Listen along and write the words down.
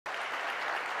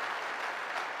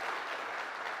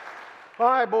All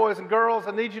right, boys and girls,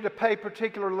 I need you to pay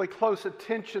particularly close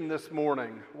attention this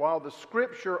morning. While the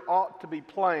scripture ought to be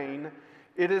plain,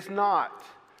 it is not.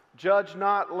 Judge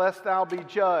not lest thou be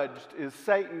judged is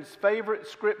Satan's favorite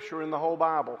scripture in the whole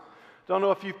Bible. Don't know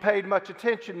if you've paid much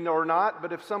attention or not,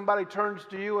 but if somebody turns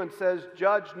to you and says,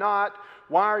 judge not,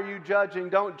 why are you judging?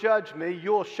 Don't judge me,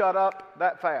 you'll shut up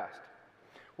that fast.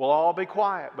 We'll all be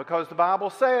quiet because the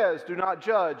Bible says, do not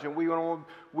judge, and we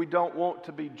don't want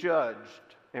to be judged.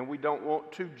 And we don't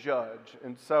want to judge.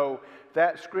 And so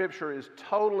that scripture is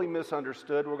totally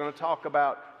misunderstood. We're going to talk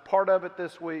about part of it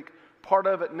this week, part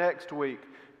of it next week.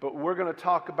 But we're going to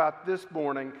talk about this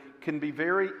morning can be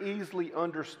very easily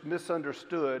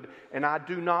misunderstood. And I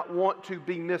do not want to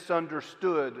be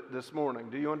misunderstood this morning.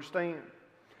 Do you understand?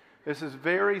 This is a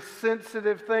very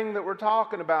sensitive thing that we're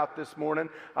talking about this morning.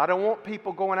 I don't want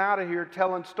people going out of here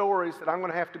telling stories that I'm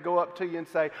going to have to go up to you and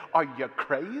say, are you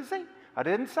crazy? I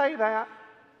didn't say that.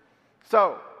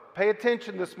 So, pay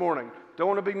attention this morning. Don't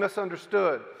want to be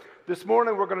misunderstood. This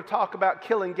morning we're going to talk about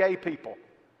killing gay people.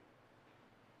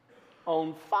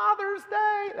 On Father's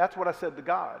Day? That's what I said to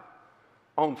God.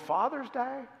 On Father's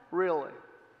Day? Really?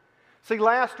 See,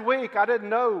 last week I didn't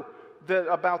know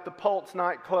about the Pulse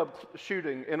nightclub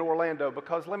shooting in Orlando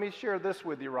because let me share this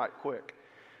with you right quick.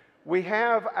 We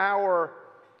have our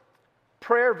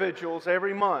prayer vigils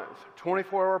every month,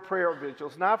 24-hour prayer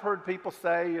vigils. And I've heard people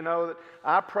say, that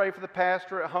I pray for the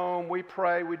pastor at home, we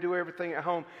pray, we do everything at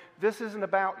home. This isn't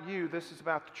about you, this is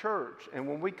about the church. And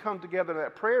when we come together in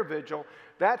that prayer vigil,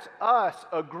 that's us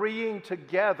agreeing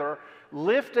together,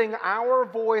 lifting our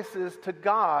voices to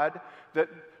God that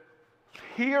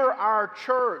hear our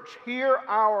church, hear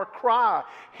our cry,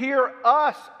 hear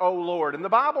us, O Lord. And the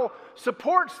Bible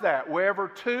supports that. Wherever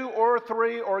 2 or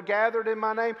 3 are gathered in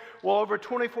my name, well, over a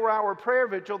 24-hour prayer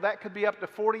vigil, that could be up to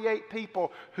 48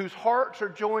 people whose hearts are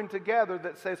joined together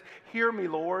that says, hear me,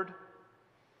 Lord.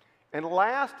 And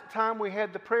last time we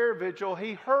had the prayer vigil,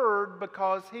 he heard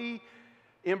because he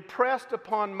impressed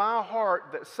upon my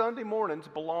heart that Sunday mornings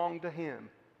belong to him.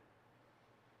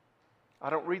 I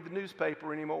don't read the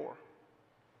newspaper anymore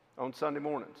on Sunday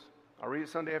mornings. I read it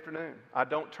Sunday afternoon. I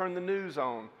don't turn the news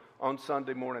on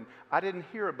Sunday morning. I didn't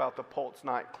hear about the Pulse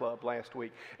nightclub last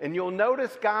week. And you'll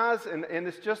notice, guys, and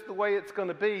it's just the way it's going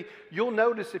to be, you'll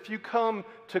notice if you come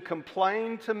to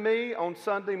complain to me on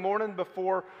Sunday morning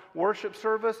before worship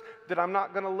service that I'm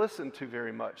not going to listen to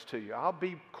very much to you. I'll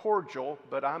be cordial,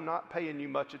 but I'm not paying you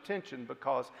much attention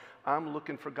because I'm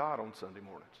looking for God on Sunday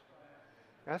mornings.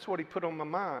 That's what he put on my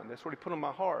mind. That's what he put on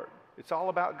my heart. It's all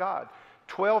about God.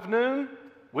 12 noon,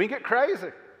 we get crazy.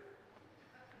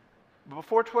 But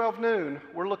before 12 noon,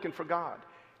 we're looking for God.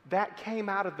 That came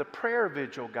out of the prayer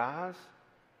vigil, guys.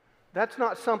 That's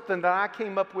not something that I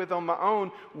came up with on my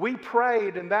own. We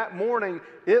prayed, and that morning,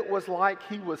 it was like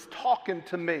he was talking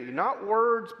to me. Not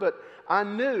words, but I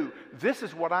knew this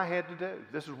is what I had to do.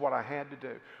 This is what I had to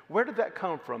do. Where did that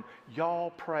come from?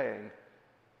 Y'all praying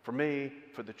for me,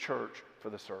 for the church, for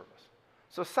the service.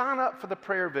 So sign up for the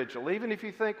prayer vigil. Even if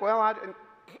you think, well,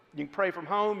 you can pray from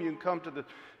home, you can come to the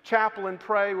chapel and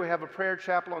pray. We have a prayer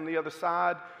chapel on the other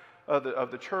side of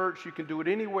the church. You can do it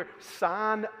anywhere.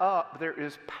 Sign up. There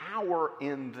is power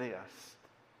in this.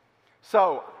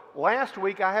 So last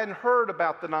week I hadn't heard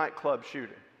about the nightclub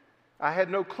shooting. I had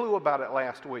no clue about it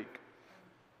last week.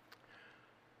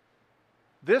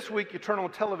 This week you turn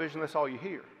on television, that's all you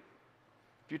hear.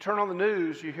 If you turn on the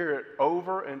news, you hear it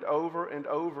over and over and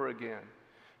over again.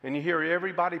 And you hear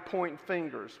everybody pointing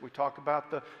fingers. We talk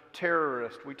about the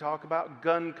terrorist. We talk about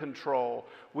gun control.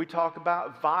 We talk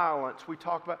about violence. We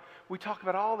talk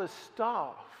about all this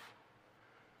stuff.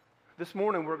 This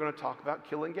morning we're going to talk about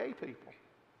killing gay people.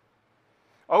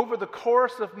 Over the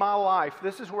course of my life,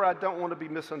 this is where I don't want to be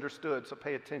misunderstood, so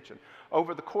pay attention.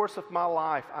 Over the course of my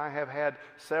life, I have had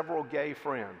several gay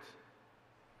friends.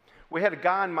 We had a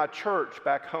guy in my church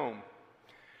back home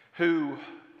who,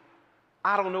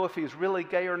 I don't know if he's really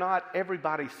gay or not.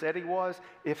 Everybody said he was.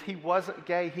 If he wasn't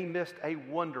gay, he missed a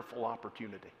wonderful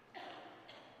opportunity.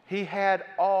 He had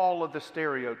all of the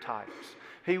stereotypes.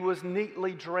 He was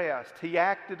neatly dressed. He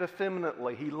acted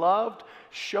effeminately. He loved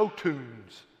show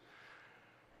tunes.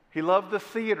 He loved the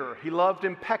theater. He loved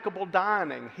impeccable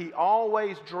dining. He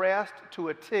always dressed to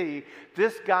a T.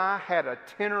 This guy had a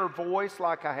tenor voice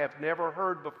like I have never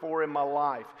heard before in my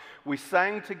life. We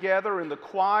sang together in the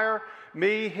choir.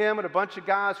 Me, him, and a bunch of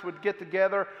guys would get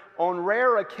together on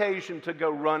rare occasion to go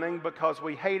running because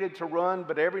we hated to run,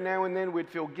 but every now and then we'd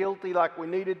feel guilty like we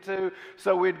needed to,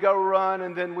 so we'd go run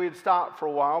and then we'd stop for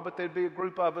a while, but there'd be a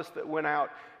group of us that went out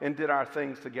and did our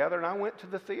things together, and I went to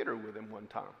the theater with him one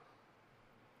time.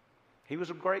 He was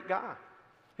a great guy.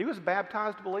 He was a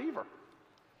baptized believer.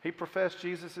 He professed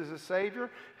Jesus as his Savior.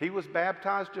 He was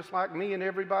baptized just like me and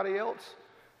everybody else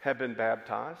have been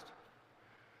baptized.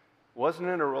 Wasn't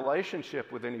in a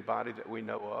relationship with anybody that we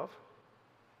know of.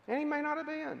 And he may not have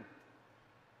been.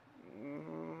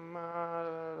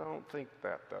 I don't think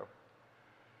that, though.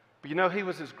 But you know, he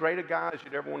was as great a guy as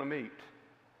you'd ever want to meet.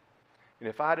 And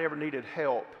if I'd ever needed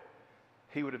help,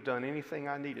 he would have done anything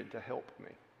I needed to help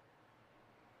me.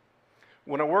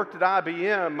 When I worked at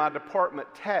IBM, my department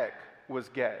tech was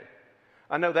gay.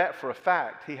 I know that for a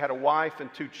fact. He had a wife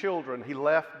and 2 children. He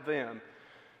left them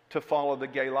to follow the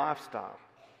gay lifestyle.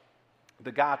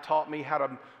 The guy taught me how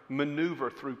to maneuver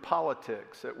through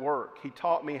politics at work. He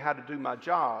taught me how to do my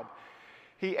job.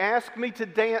 He asked me to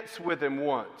dance with him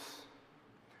once.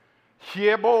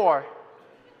 Yeah, boy.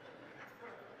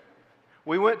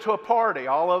 We went to a party.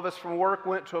 All of us from work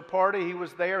went to a party. He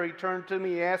was there. He turned to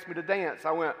me. He asked me to dance.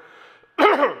 I went,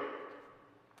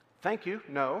 thank you.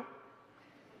 No.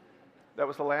 That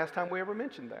was the last time we ever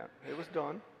mentioned that. It was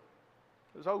done.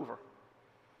 It was over.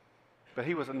 But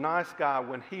he was a nice guy.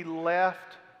 When he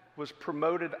left, was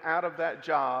promoted out of that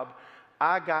job,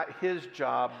 I got his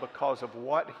job because of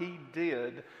what he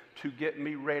did to get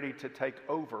me ready to take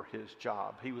over his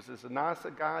job. He was as nice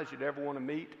a guy as you'd ever want to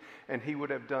meet, and he would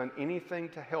have done anything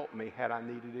to help me had I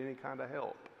needed any kind of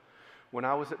help. When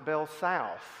I was at Bell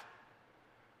South,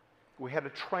 we had a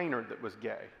trainer that was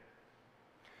gay.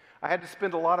 I had to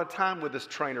spend a lot of time with this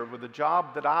trainer. With the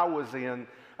job that I was in,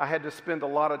 I had to spend a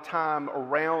lot of time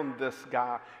around this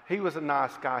guy. He was a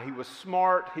nice guy. He was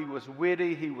smart. He was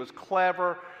witty. He was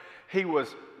clever. He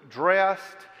was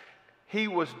dressed. He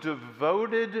was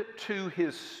devoted to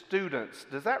his students.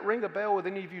 Does that ring a bell with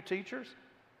any of you teachers?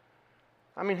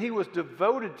 I mean, he was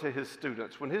devoted to his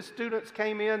students. When his students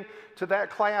came in to that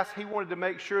class, he wanted to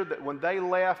make sure that when they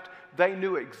left, they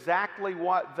knew exactly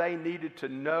what they needed to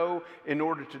know in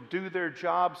order to do their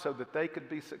job so that they could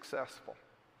be successful.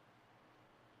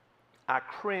 I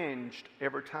cringed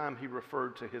every time he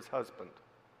referred to his husband.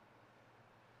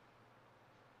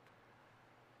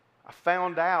 I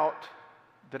found out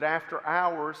that after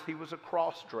hours, he was a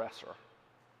cross-dresser.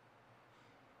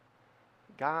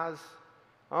 Guys,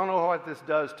 I don't know what this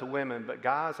does to women, but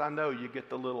guys, I know you get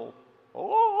the little,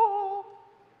 oh.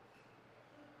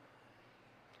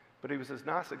 But he was as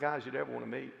nice a guy as you'd ever want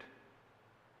to meet.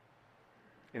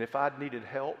 And if I'd needed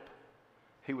help,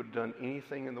 he would have done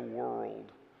anything in the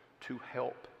world to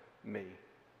help me.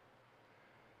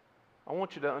 I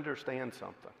want you to understand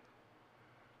something.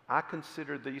 I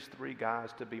consider these 3 guys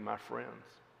to be my friends.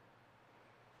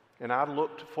 And I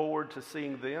looked forward to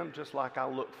seeing them just like I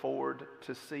look forward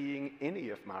to seeing any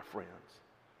of my friends.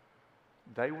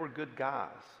 They were good guys.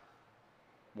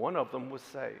 One of them was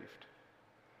saved.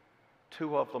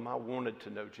 2 of them I wanted to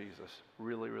know Jesus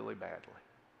really, really badly.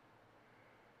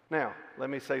 Now, let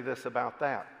me say this about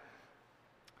that.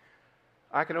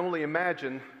 I can only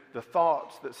imagine the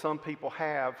thoughts that some people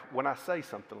have when I say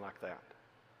something like that.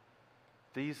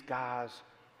 These guys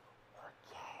were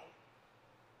gay.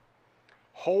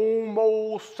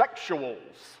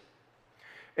 Homosexuals.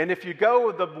 And if you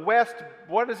go to the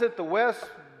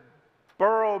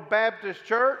Westboro Baptist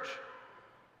Church,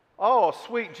 oh,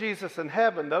 sweet Jesus in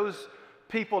heaven, those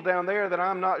people down there that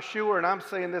I'm not sure, and I'm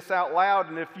saying this out loud,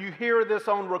 and if you hear this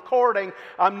on recording,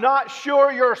 I'm not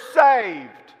sure you're saved.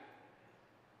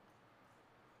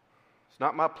 It's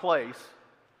not my place,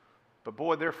 but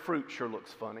boy, their fruit sure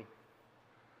looks funny.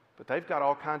 But they've got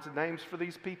all kinds of names for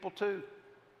these people too.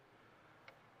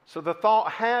 So the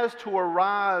thought has to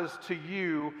arise to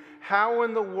you, how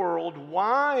in the world,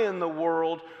 why in the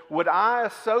world would I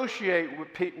associate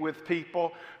with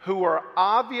people who are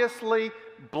obviously,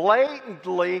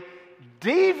 blatantly,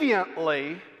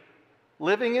 deviantly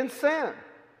living in sin?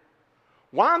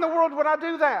 Why in the world would I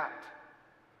do that?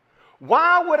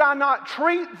 Why would I not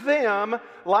treat them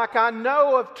like I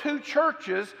know of 2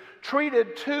 churches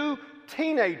treated 2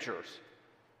 teenagers?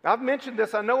 I've mentioned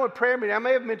this, I know in prayer meeting, I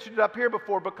may have mentioned it up here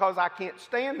before because I can't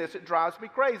stand this, it drives me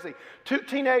crazy. 2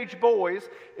 teenage boys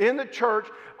in the church.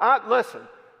 Listen,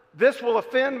 this will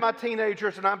offend my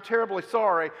teenagers and I'm terribly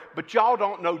sorry, but y'all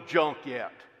don't know junk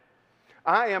yet.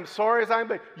 I am sorry as I am,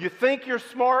 but you think you're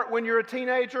smart when you're a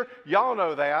teenager? Y'all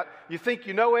know that. You think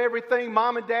you know everything.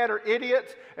 Mom and dad are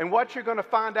idiots. And what you're going to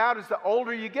find out is the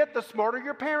older you get, the smarter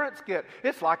your parents get.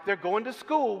 It's like they're going to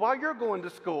school while you're going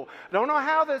to school. I don't know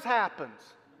how this happens.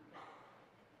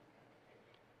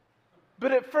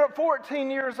 But at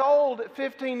 14 years old, at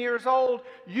 15 years old,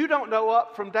 you don't know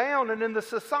up from down. And in the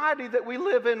society that we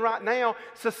live in right now,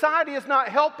 society is not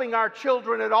helping our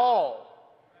children at all.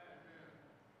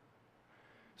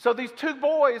 So these 2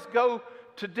 boys go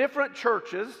to different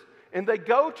churches, And they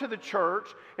go to the church,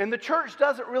 and the church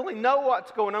doesn't really know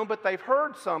what's going on, but they've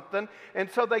heard something. And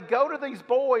so they go to these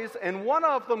boys, and one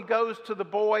of them goes to the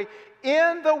boy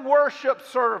in the worship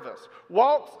service,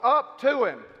 walks up to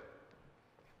him,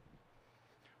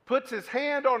 puts his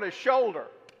hand on his shoulder.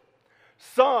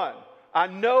 Son, I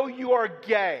know you are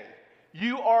gay.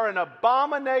 You are an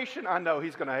abomination. I know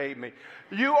he's going to hate me.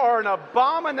 You are an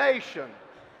abomination.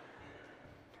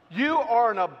 You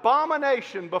are an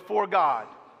abomination before God.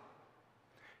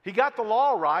 He got the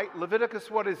law right. Leviticus,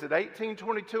 what is it,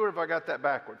 18:22, or have I got that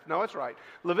backwards? No, it's right.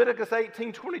 Leviticus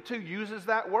 18:22 uses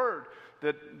that word,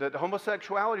 that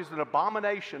homosexuality is an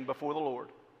abomination before the Lord.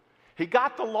 He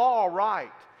got the law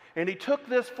right. And he took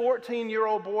this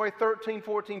 14-year-old boy, 13,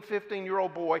 14,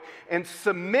 15-year-old boy, and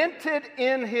cemented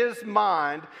in his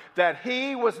mind that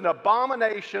he was an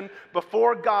abomination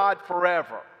before God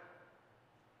forever.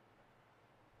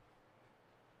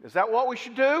 Is that what we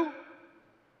should do?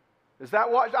 Is that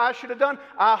what I should have done?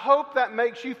 I hope that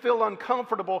makes you feel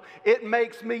uncomfortable. It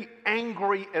makes me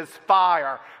angry as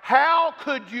fire. How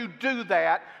could you do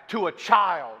that to a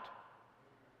child?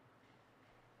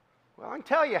 Well, I can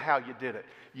tell you how you did it.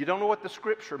 You don't know what the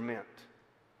Scripture meant.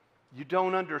 You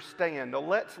don't understand. Now,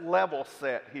 let's level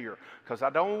set here, because I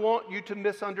don't want you to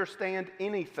misunderstand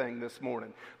anything this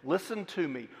morning. Listen to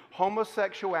me.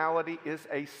 Homosexuality is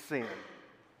a sin.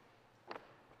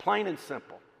 Plain and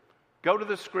simple. Go to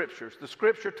the Scriptures. The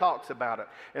Scripture talks about it.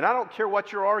 And I don't care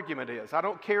what your argument is. I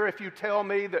don't care if you tell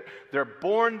me that they're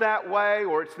born that way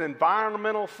or it's an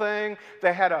environmental thing.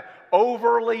 They had an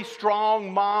overly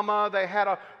strong mama. They had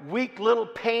a weak little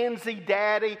pansy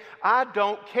daddy. I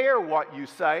don't care what you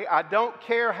say. I don't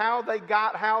care how they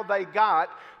got.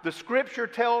 The Scripture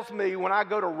tells me when I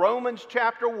go to Romans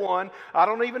chapter 1, I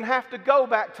don't even have to go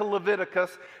back to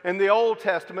Leviticus in the Old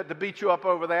Testament to beat you up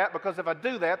over that, because if I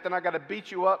do that, then I got to beat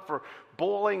you up for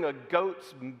boiling a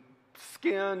goat's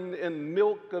skin in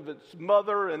milk of its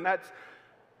mother, and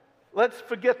let's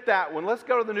forget that one. Let's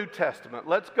go to the New Testament.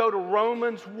 Let's go to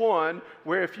Romans 1,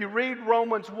 where if you read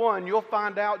Romans 1, you'll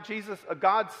find out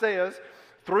God says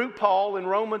through Paul in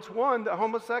Romans 1 that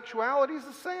homosexuality is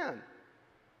a sin.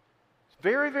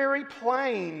 Very, very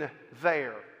plain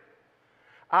there.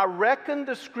 I reckon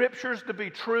the Scriptures to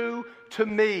be true to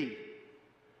me.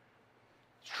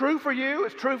 It's true for you,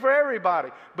 it's true for everybody,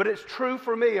 but it's true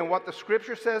for me. And what the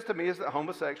Scripture says to me is that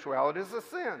homosexuality is a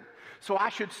sin. So I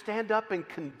should stand up and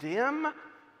condemn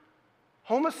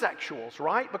homosexuals,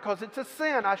 right? Because it's a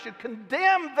sin. I should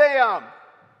condemn them.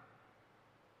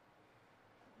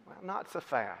 Well, not so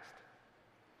fast.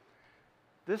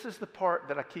 This is the part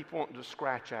that I keep wanting to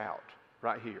scratch out.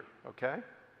 Right here, okay?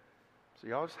 So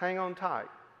y'all just hang on tight.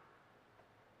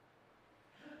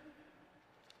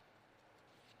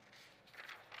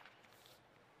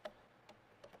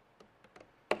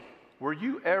 Were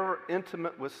you ever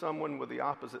intimate with someone with the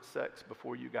opposite sex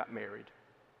before you got married?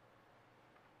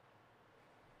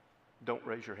 Don't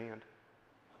raise your hand.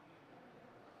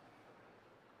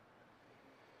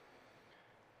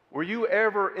 Were you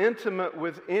ever intimate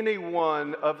with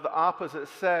anyone of the opposite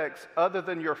sex other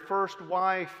than your first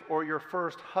wife or your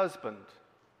first husband?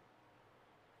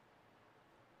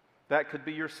 That could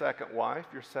be your second wife,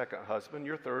 your second husband,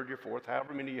 your third, your fourth,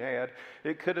 however many you had.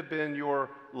 It could have been your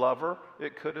lover.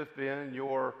 It could have been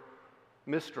your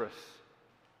mistress.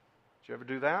 Did you ever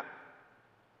do that?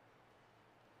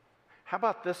 How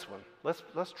about this one?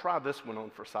 Let's try this one on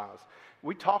for size.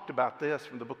 We talked about this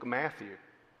from the book of Matthew,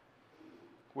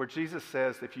 where Jesus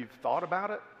says, if you've thought about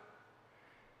it,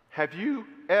 have you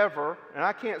ever, and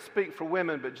I can't speak for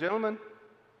women, but gentlemen,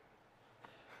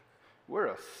 we're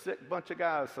a sick bunch of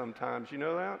guys sometimes, you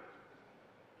know that?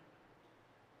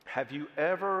 Have you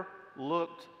ever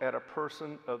looked at a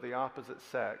person of the opposite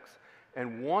sex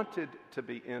and wanted to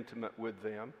be intimate with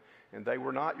them, and they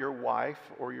were not your wife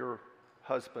or your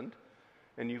husband,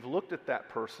 and you've looked at that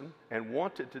person and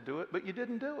wanted to do it, but you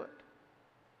didn't do it,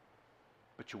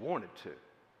 but you wanted to?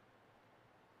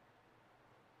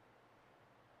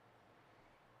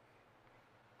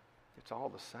 It's all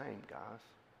the same, guys.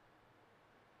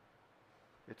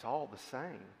 It's all the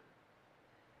same.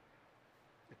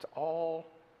 It's all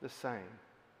the same.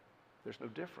 There's no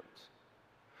difference.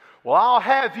 Well, I'll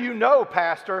have you know,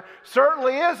 Pastor,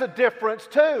 certainly is a difference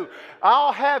too.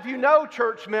 I'll have you know,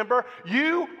 church member,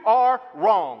 you are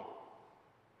wrong.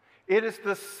 It is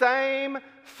the same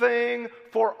thing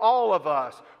for all of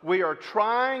us. We are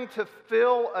trying to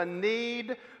fill a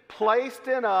need placed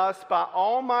in us by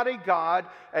Almighty God,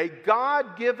 a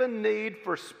God-given need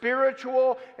for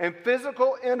spiritual and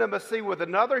physical intimacy with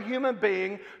another human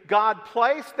being. God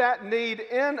placed that need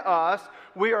in us.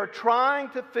 we are trying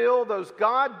to fill those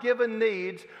God-given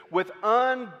needs with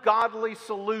ungodly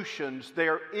solutions.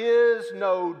 There is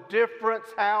no difference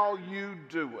how you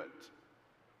do it.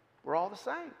 We're all the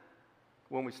same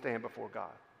when we stand before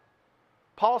God.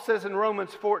 Paul says in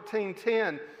Romans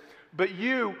 14:10, "But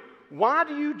you, why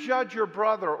do you judge your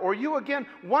brother? Or you again,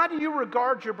 why do you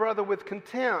regard your brother with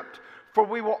contempt? For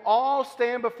we will all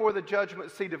stand before the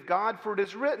judgment seat of God. For it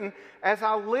is written, as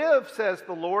I live, says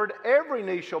the Lord, every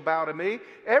knee shall bow to me,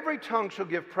 every tongue shall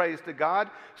give praise to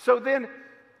God." So then,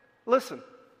 listen,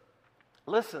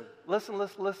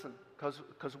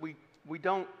 because we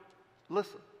don't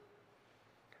listen.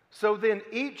 So then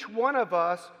each one of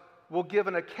us will give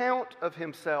an account of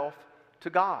himself to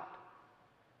God.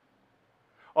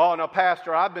 "Oh, no,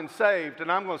 Pastor, I've been saved and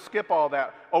I'm going to skip all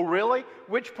that." Oh, really?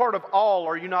 Which part of all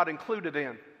are you not included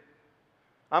in?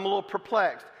 I'm a little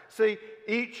perplexed. See,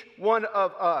 each one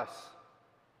of us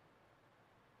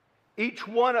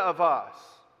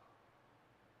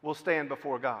will stand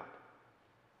before God.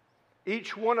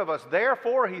 Each one of us.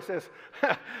 Therefore, he says,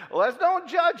 let's don't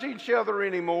judge each other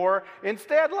anymore.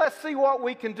 Instead, let's see what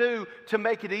we can do to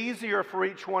make it easier for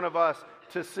each one of us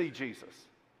to see Jesus.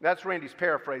 That's Randy's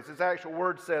paraphrase. His actual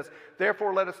word says,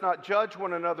 "Therefore, let us not judge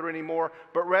one another anymore,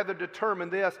 but rather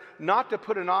determine this, not to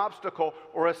put an obstacle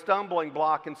or a stumbling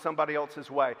block in somebody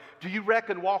else's way." Do you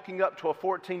reckon walking up to a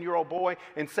 14-year-old boy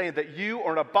and saying that you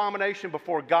are an abomination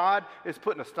before God is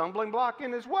putting a stumbling block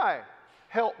in his way?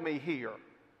 Help me here.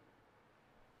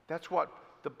 That's what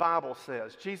the Bible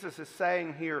says. Jesus is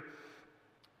saying here,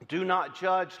 do not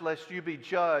judge lest you be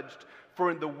judged. For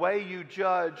in the way you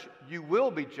judge, you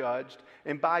will be judged,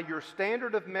 and by your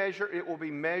standard of measure, it will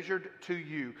be measured to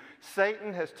you.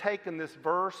 Satan has taken this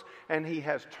verse and he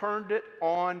has turned it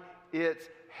on its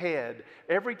head.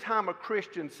 Every time a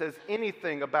Christian says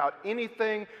anything about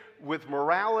anything with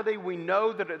morality, we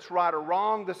know that it's right or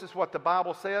wrong. This is what the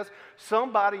Bible says.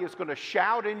 Somebody is going to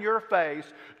shout in your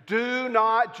face, "Do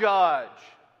not judge."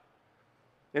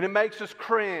 And it makes us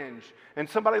cringe. And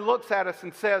somebody looks at us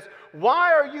and says,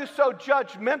 "Why are you so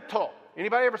judgmental?"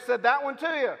 Anybody ever said that one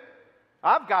to you?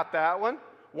 I've got that one.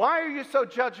 Why are you so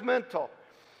judgmental?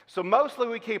 So mostly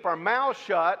we keep our mouths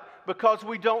shut because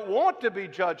we don't want to be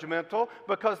judgmental,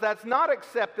 because that's not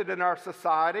accepted in our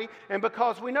society, and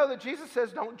because we know that Jesus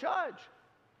says don't judge.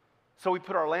 So we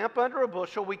put our lamp under a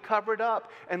bushel, we cover it up,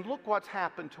 and look what's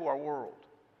happened to our world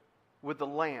with the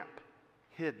lamp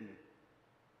hidden.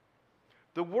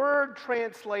 The word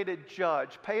translated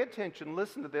judge, pay attention,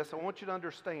 listen to this, I want you to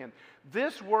understand.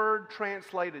 This word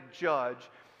translated judge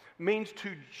means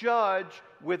to judge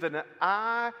with an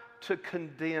eye to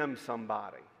condemn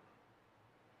somebody.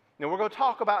 Now we're going to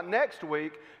talk about next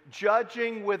week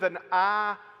judging with an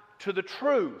eye to the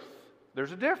truth.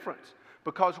 There's a difference,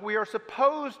 because we are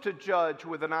supposed to judge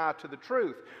with an eye to the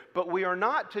truth, but we are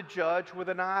not to judge with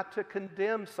an eye to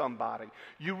condemn somebody.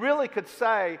 You really could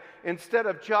say, instead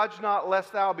of "judge not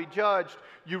lest thou be judged,"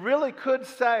 you really could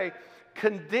say,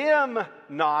 "Condemn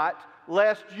not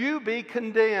lest you be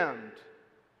condemned."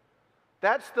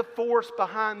 That's the force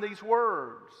behind these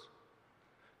words.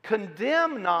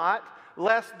 Condemn not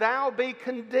lest thou be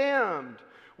condemned.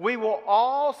 We will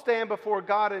all stand before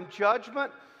God in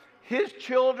judgment. His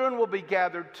children will be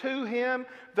gathered to him.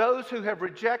 Those who have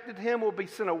rejected him will be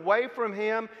sent away from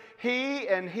him. He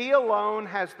and he alone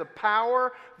has the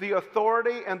power, the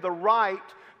authority, and the right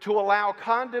to allow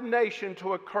condemnation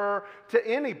to occur to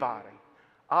anybody.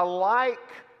 I like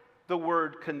the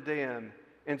word condemn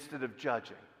instead of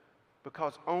judging,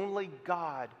 because only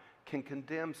God can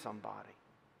condemn somebody.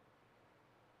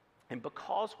 And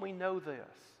because we know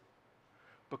this,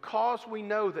 because we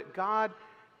know that God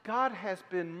has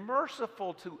been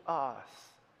merciful to us.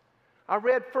 I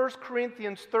read 1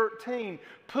 Corinthians 13.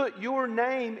 Put your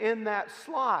name in that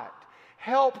slot.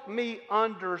 Help me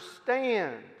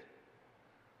understand.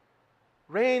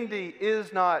 Randy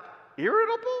is not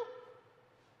irritable?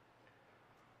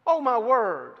 Oh, my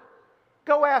word.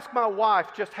 Go ask my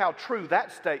wife just how true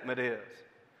that statement is.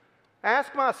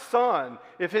 Ask my son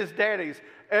if his daddy's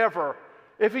ever,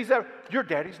 your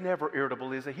daddy's never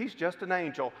irritable, is he? He's just an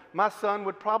angel. My son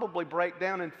would probably break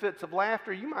down in fits of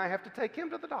laughter. You might have to take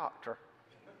him to the doctor.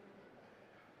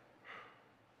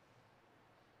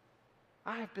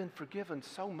 I have been forgiven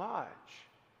so much.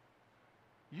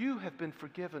 You have been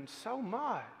forgiven so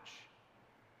much.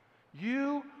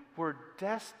 You were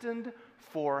destined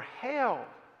for hell.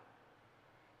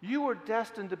 You were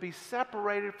destined to be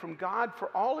separated from God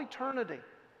for all eternity.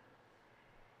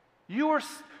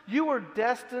 You were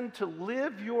destined to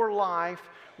live your life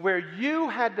where you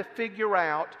had to figure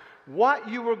out what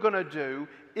you were going to do,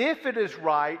 if it is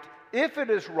right, if it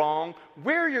is wrong,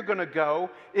 where you're going to go.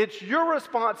 It's your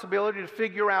responsibility to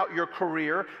figure out your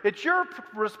career. It's your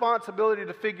responsibility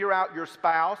to figure out your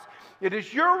spouse. It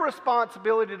is your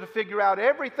responsibility to figure out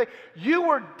everything. You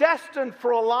were destined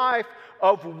for a life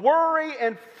of worry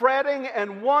and fretting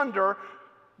and wonder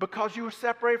because you were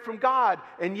separated from God.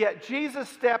 And yet Jesus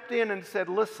stepped in and said,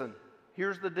 listen,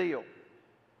 here's the deal.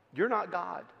 You're not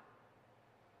God.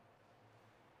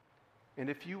 And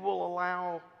if you will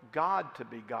allow God to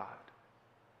be God,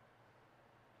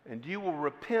 and you will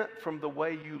repent from the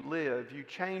way you live, you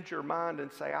change your mind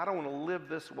and say, I don't want to live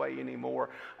this way anymore.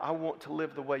 I want to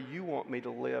live the way you want me to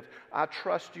live. I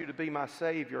trust you to be my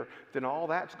Savior. Then all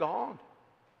that's gone.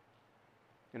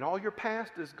 And all your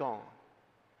past is gone.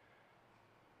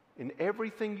 And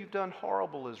everything you've done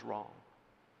horrible is wrong.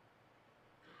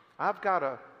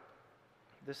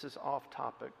 This is off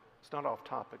topic. It's not off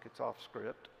topic, it's off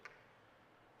script.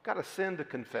 I've got a sin to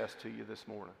confess to you this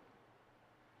morning.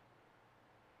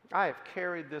 I have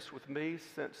carried this with me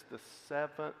since the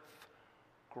 7th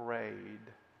grade.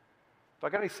 Do I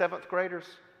got any 7th graders?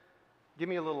 Give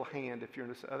me a little hand if you're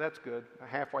in a... Oh, that's good. A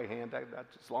halfway hand,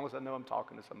 as long as I know I'm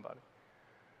talking to somebody.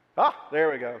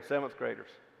 There we go, 7th graders.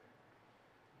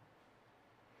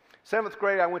 7th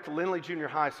grade, I went to Lindley Junior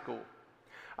High School.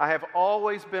 I have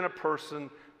always been a person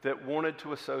that wanted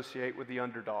to associate with the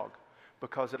underdog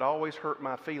because it always hurt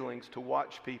my feelings to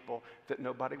watch people that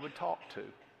nobody would talk to.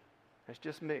 It's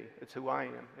just me. It's who I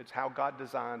am. It's how God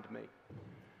designed me.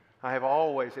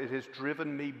 It has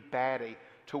driven me batty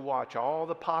to watch all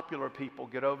the popular people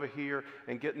get over here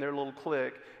and get in their little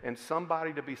clique, and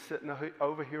somebody to be sitting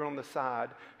over here on the side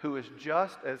who is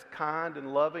just as kind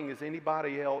and loving as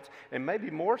anybody else, and maybe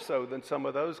more so than some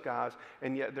of those guys,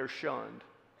 and yet they're shunned.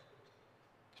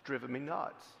 It's driven me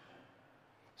nuts.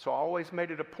 So I always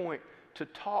made it a point to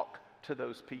talk to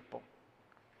those people.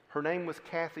 Her name was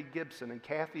Kathy Gibson, and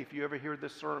Kathy, if you ever hear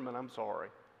this sermon, I'm sorry.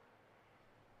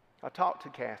 I talked to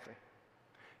Kathy.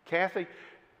 Kathy,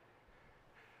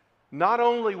 not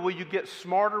only will you get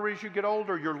smarter as you get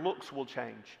older, your looks will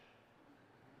change.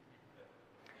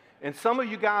 And some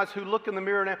of you guys who look in the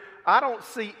mirror now, I don't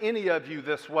see any of you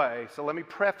this way, so let me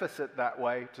preface it that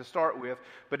way to start with.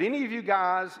 But any of you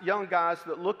guys, young guys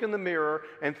that look in the mirror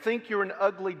and think you're an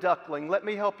ugly duckling, let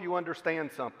me help you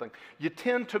understand something. You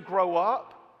tend to grow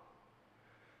up.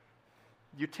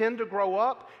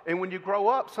 And when you grow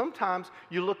up, sometimes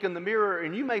you look in the mirror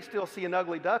and you may still see an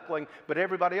ugly duckling, but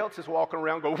everybody else is walking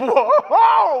around going,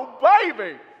 whoa,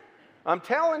 baby! I'm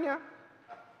telling you.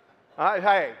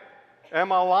 Hey,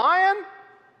 am I lying?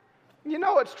 You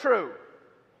know it's true.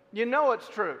 You know it's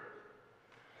true.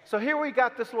 So here we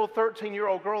got this little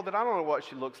 13-year-old girl that I don't know what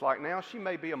she looks like now. She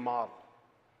may be a model.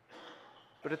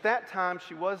 But at that time,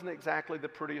 she wasn't exactly the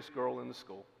prettiest girl in the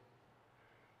school.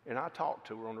 And I talked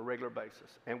to her on a regular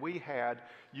basis. And we had,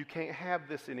 you can't have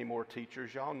this anymore,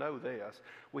 teachers. Y'all know this.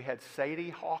 We had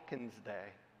Sadie Hawkins Day.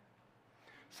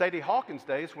 Sadie Hawkins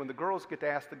Day is when the girls get to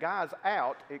ask the guys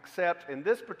out, except in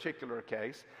this particular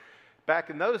case,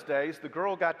 back in those days, the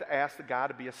girl got to ask the guy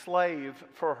to be a slave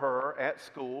for her at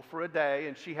school for a day,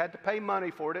 and she had to pay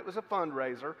money for it. It was a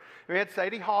fundraiser. We had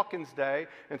Sadie Hawkins Day,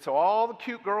 and so all the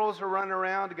cute girls are running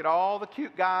around to get all the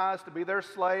cute guys to be their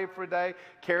slave for a day,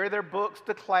 carry their books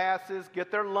to classes,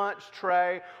 get their lunch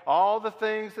tray, all the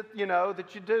things that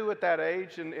you do at that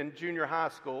age in junior high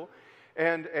school.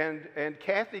 And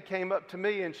Kathy came up to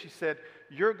me and she said,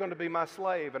 "You're going to be my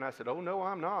slave." And I said, "Oh, no,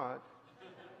 I'm not.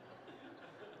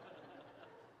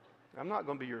 I'm not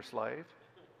going to be your slave."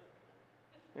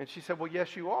 And she said, "Well,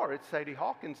 yes, you are. It's Sadie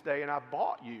Hawkins Day, and I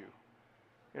bought you."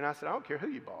 And I said, "I don't care who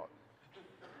you bought."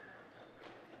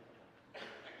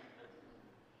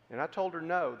 And I told her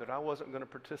no, that I wasn't going to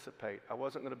participate. I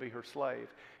wasn't going to be her slave.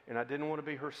 And I didn't want to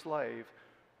be her slave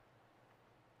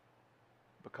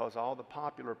because all the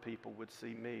popular people would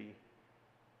see me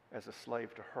as a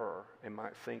slave to her and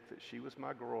might think that she was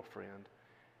my girlfriend.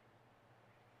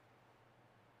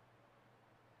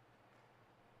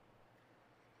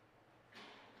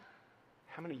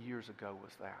 How many years ago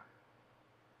was that?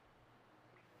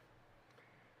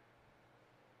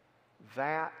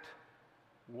 That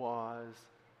was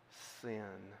sin.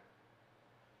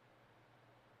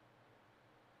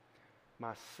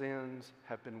 My sins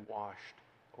have been washed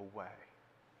away.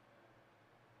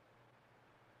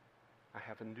 I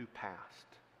have a new past.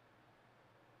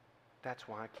 That's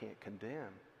why I can't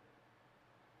condemn.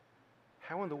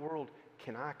 How in the world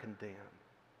can I condemn?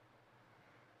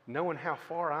 Knowing how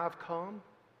far I've come,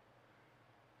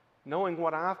 knowing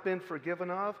what I've been forgiven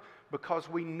of, because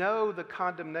we know the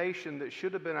condemnation that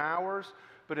should have been ours,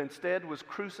 but instead was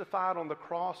crucified on the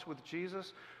cross with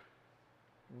Jesus.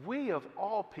 We of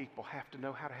all people have to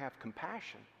know how to have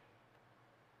compassion.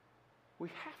 We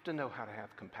have to know how to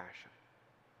have compassion.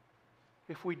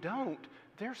 If we don't,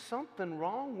 there's something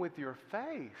wrong with your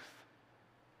faith.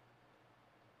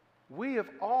 We of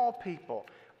all people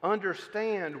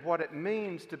understand what it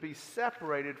means to be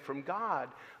separated from God.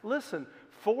 Listen,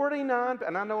 49,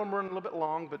 and I know I'm running a little bit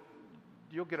long, but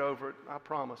you'll get over it, I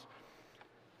promise.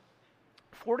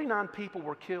 49 people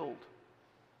were killed.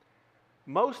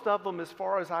 Most of them, as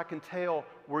far as I can tell,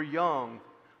 were young.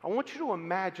 I want you to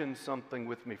imagine something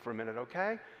with me for a minute,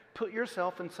 okay? Put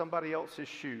yourself in somebody else's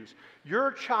shoes.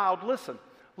 Your child, listen.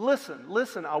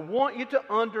 I want you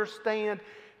to understand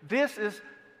this is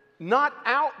not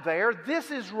out there.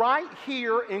 This is right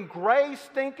here in gray,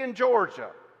 stinking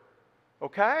Georgia,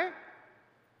 okay?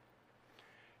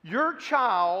 Your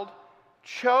child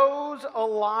chose a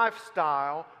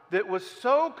lifestyle that was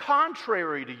so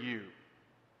contrary to you.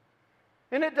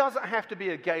 And it doesn't have to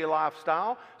be a gay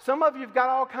lifestyle. Some of you have got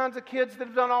all kinds of kids that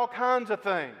have done all kinds of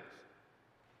things.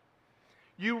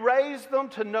 You raise them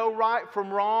to know right from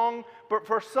wrong, but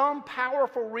for some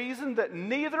powerful reason that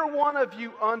neither one of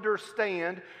you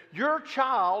understand, your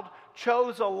child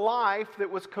chose a life that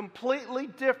was completely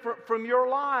different from your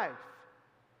life.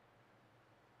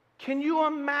 Can you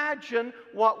imagine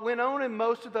what went on in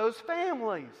most of those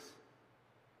families?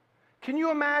 Can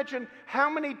you imagine how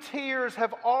many tears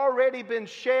have already been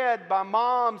shed by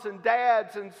moms and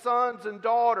dads and sons and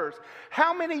daughters?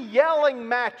 How many yelling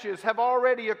matches have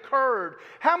already occurred?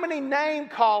 How many name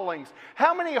callings?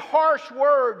 How many harsh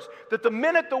words that the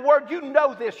minute the word, you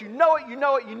know this, you know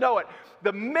it.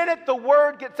 The minute the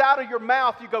word gets out of your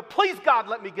mouth, you go, please God,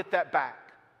 let me get that back.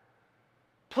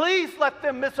 Please let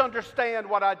them misunderstand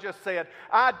what I just said.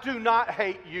 I do not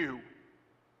hate you.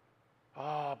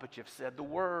 Oh, but you've said the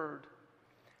word.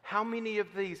 How many of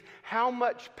these, how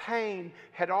much pain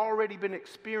had already been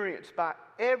experienced by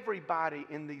everybody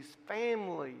in these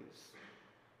families?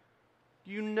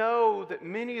 You know that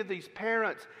many of these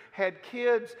parents had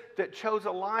kids that chose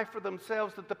a life for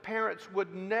themselves that the parents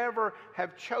would never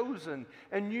have chosen.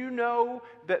 And you know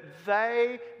that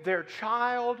their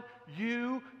child,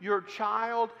 your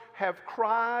child, have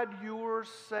cried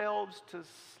yourselves to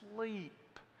sleep.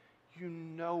 You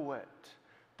know it.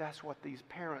 That's what these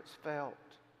parents felt.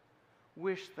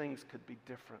 Wish things could be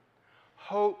different.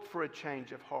 Hope for a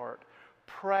change of heart.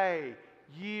 Pray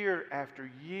year after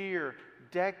year,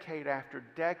 decade after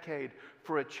decade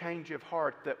for a change of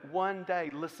heart that one day,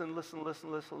 listen,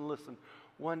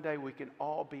 one day we can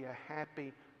all be a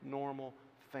happy, normal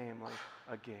family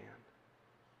again.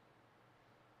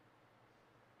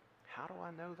 How do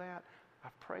I know that?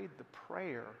 I've prayed the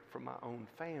prayer for my own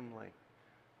family.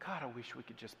 God, I wish we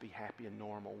could just be happy and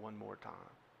normal one more time.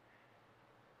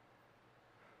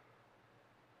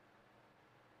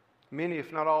 Many,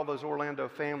 if not all, those Orlando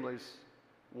families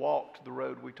walked the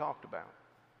road we talked about.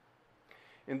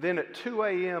 And then at 2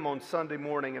 a.m. on Sunday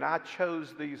morning, and I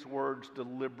chose these words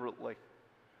deliberately.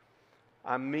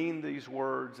 I mean these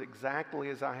words exactly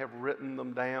as I have written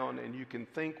them down, and you can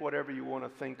think whatever you want to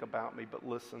think about me, but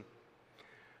listen.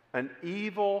 An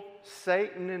evil,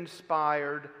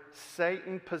 Satan-inspired,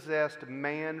 Satan-possessed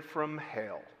man from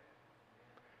hell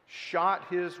shot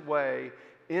his way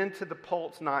into the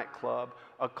Pulse nightclub,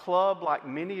 a club like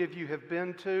many of you have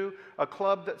been to, a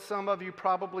club that some of you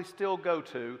probably still go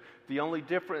to. The only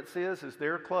difference is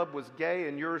their club was gay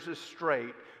and yours is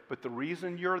straight, but the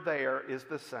reason you're there is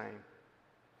the same.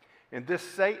 And this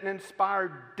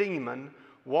Satan-inspired demon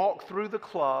walked through the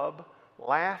club,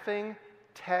 laughing,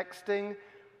 texting,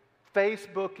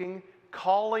 Facebooking,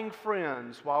 calling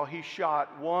friends while he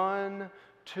shot 1,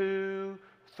 2,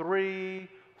 3,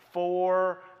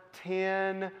 4,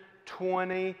 10,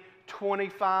 20,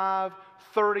 25,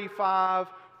 35,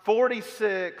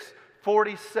 46,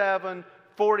 47,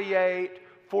 48,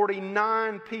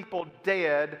 49 people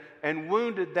dead and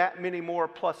wounded that many more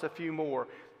plus a few more.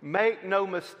 Make no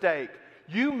mistake.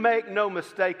 You make no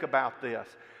mistake about this.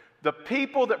 The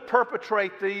people that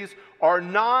perpetrate these are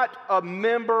not a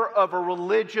member of a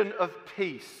religion of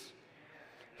peace.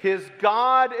 His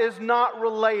God is not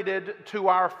related to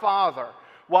our Father.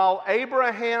 While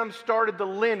Abraham started the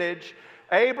lineage,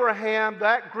 Abraham,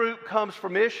 that group comes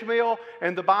from Ishmael,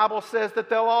 and the Bible says that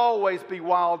there'll always be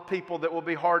wild people that will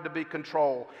be hard to be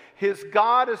controlled. His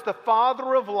God is the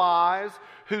father of lies,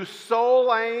 whose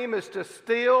sole aim is to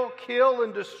steal, kill,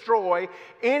 and destroy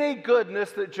any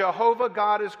goodness that Jehovah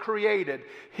God has created.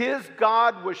 His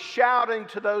God was shouting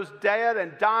to those dead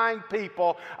and dying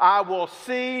people, I will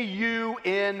see you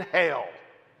in hell.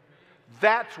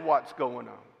 That's what's going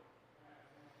on.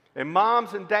 And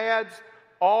moms and dads,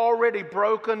 already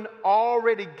broken,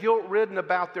 already guilt-ridden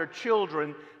about their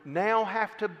children, now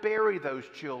have to bury those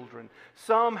children.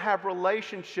 Some have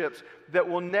relationships that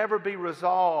will never be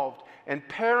resolved. And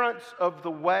parents of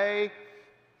the way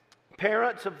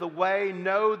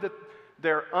know that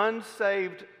their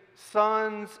unsaved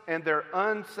sons and their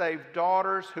unsaved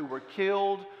daughters who were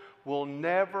killed will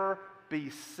never be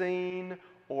seen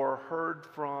or heard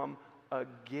from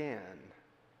again.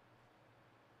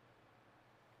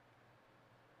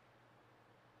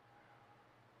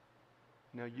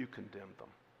 Now you condemn them,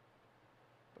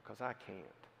 because I can't.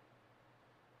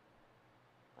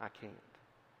 I can't.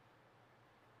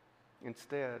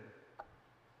 Instead,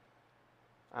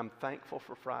 I'm thankful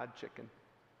for fried chicken.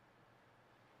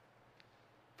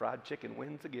 Fried chicken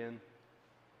wins again.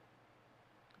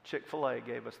 Chick-fil-A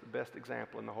gave us the best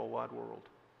example in the whole wide world.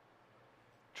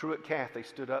 Truett Cathy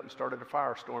stood up and started a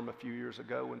firestorm a few years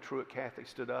ago when Truett Cathy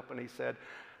stood up and he said,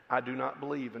 I do not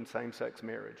believe in same-sex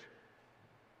marriage.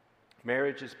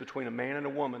 Marriage is between a man and a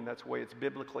woman. That's the way it's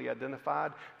biblically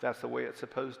identified. That's the way it's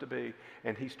supposed to be.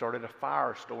 And he started a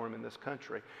firestorm in this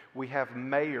country. We have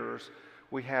mayors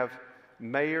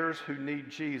who need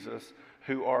Jesus,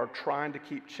 who are trying to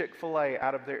keep Chick-fil-A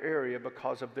out of their area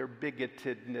because of their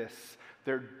bigotedness,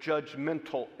 their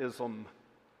judgmentalism.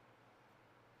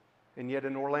 And yet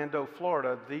in Orlando,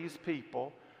 Florida, these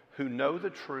people who know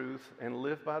the truth and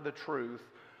live by the truth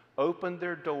opened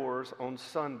their doors on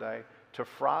Sunday to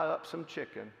fry up some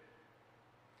chicken,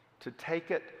 to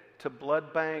take it to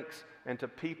blood banks and to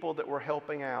people that were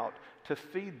helping out, to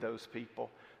feed those people,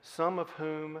 some of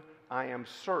whom I am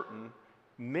certain,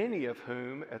 many of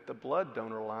whom at the blood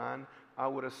donor line, I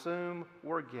would assume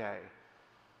were gay.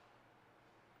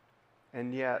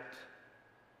 And yet,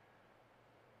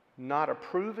 not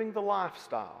approving the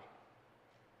lifestyle,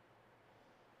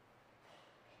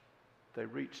 they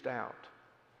reached out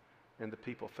and the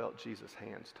people felt Jesus'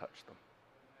 hands touch them.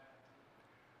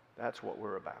 That's what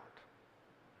we're about.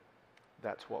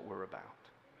 That's what we're about.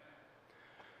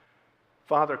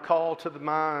 Father, call to the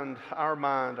mind,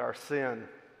 our sin,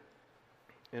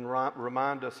 and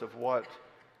remind us of what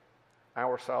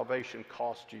our salvation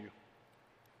cost you.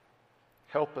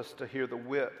 Help us to hear the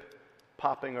whip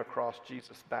popping across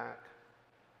Jesus' back.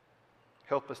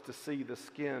 Help us to see the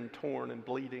skin torn and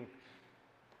bleeding.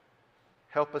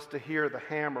 Help us to hear the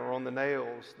hammer on the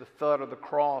nails, the thud of the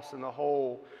cross in the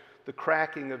hole, the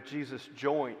cracking of Jesus'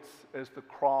 joints as the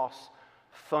cross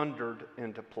thundered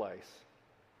into place.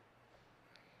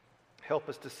 Help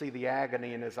us to see the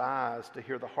agony in his eyes, to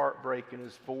hear the heartbreak in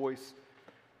his voice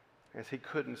as he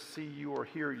couldn't see you or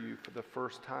hear you for the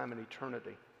first time in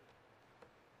eternity.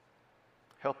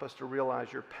 Help us to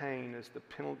realize your pain is the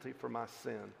penalty for my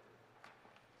sin,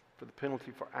 for the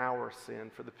penalty for our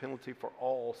sin, for the penalty for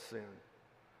all sin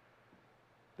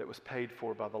that was paid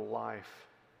for by the life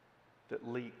that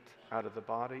leaked out of the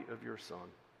body of your Son.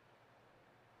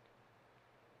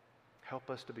 Help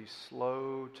us to be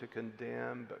slow to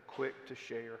condemn, but quick to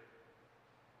share.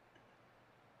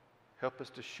 Help us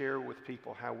to share with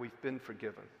people how we've been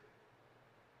forgiven,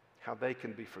 how they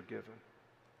can be forgiven.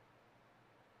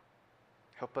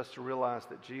 Help us to realize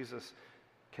that Jesus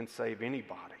can save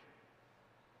anybody.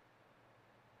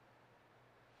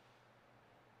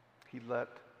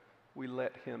 We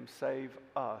let him save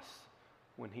us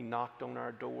when he knocked on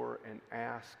our door and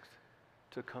asked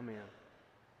to come in.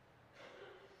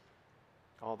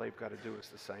 All they've got to do is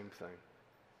the same thing.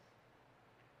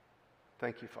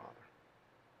 Thank you, Father.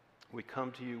 We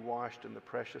come to you washed in the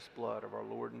precious blood of our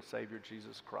Lord and Savior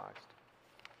Jesus Christ.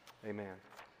 Amen.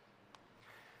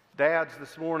 Dads,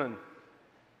 this morning,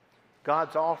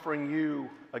 God's offering you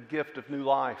a gift of new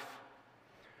life.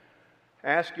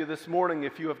 I ask you this morning,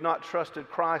 if you have not trusted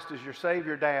Christ as your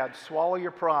Savior, Dad, swallow your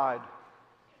pride.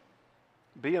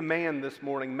 Be a man this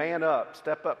morning. Man up.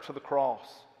 Step up to the cross.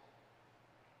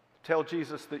 Tell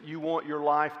Jesus that you want your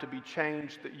life to be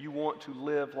changed, that you want to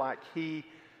live like he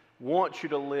wants you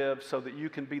to live so that you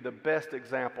can be the best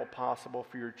example possible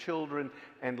for your children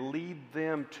and lead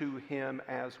them to him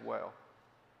as well.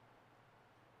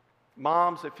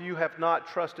 Moms, if you have not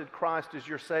trusted Christ as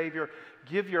your Savior,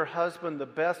 give your husband the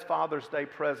best Father's Day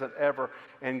present ever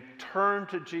and turn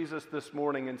to Jesus this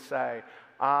morning and say,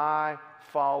 I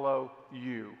follow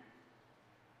you.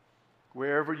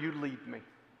 Wherever you lead me,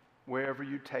 wherever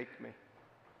you take me.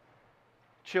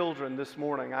 Children, this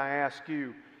morning, I ask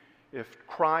you, if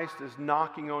Christ is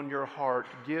knocking on your heart,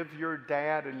 give your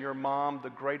dad and your mom the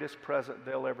greatest present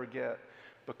they'll ever get.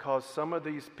 Because some of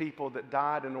these people that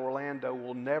died in Orlando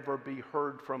will never be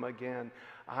heard from again.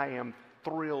 I am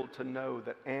thrilled to know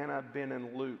that Anna, Ben,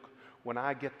 and Luke, when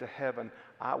I get to heaven,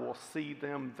 I will see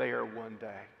them there one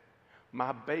day.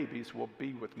 My babies will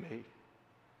be with me.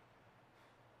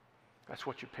 That's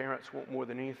what your parents want more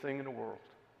than anything in the world.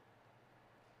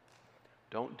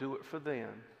 Don't do it for them.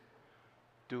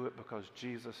 Do it because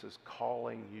Jesus is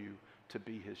calling you to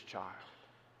be his child.